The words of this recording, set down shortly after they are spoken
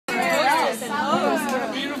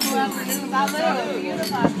From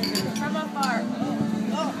afar.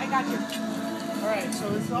 Oh, I got you. Alright,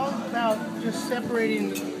 so it's all about just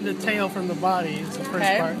separating the tail from the body. It's the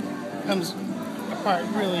first part. Comes apart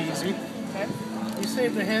really easy. Okay. You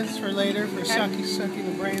save the heads for later for sucking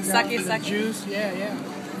the brains out for the juice. Yeah, yeah.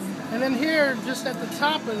 And then here, just at the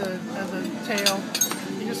top of the tail,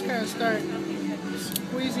 you just kind of start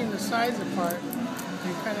squeezing the sides apart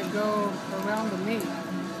and kind of go around the meat.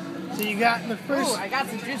 So you got the first. Ooh, I got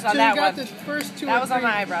some juice on that one. So you got the first two that or was on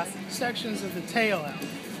my three eyebrows. sections of the tail out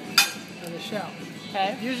of the shell.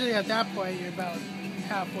 Okay. Usually at that point you're about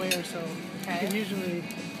halfway or so. Okay. You can usually,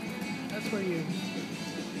 that's where you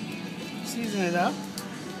season it up.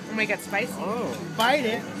 And make it spicy. Oh. Bite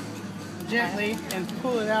it gently and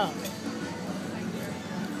pull it out.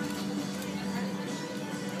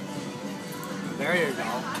 There you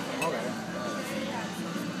go. Okay.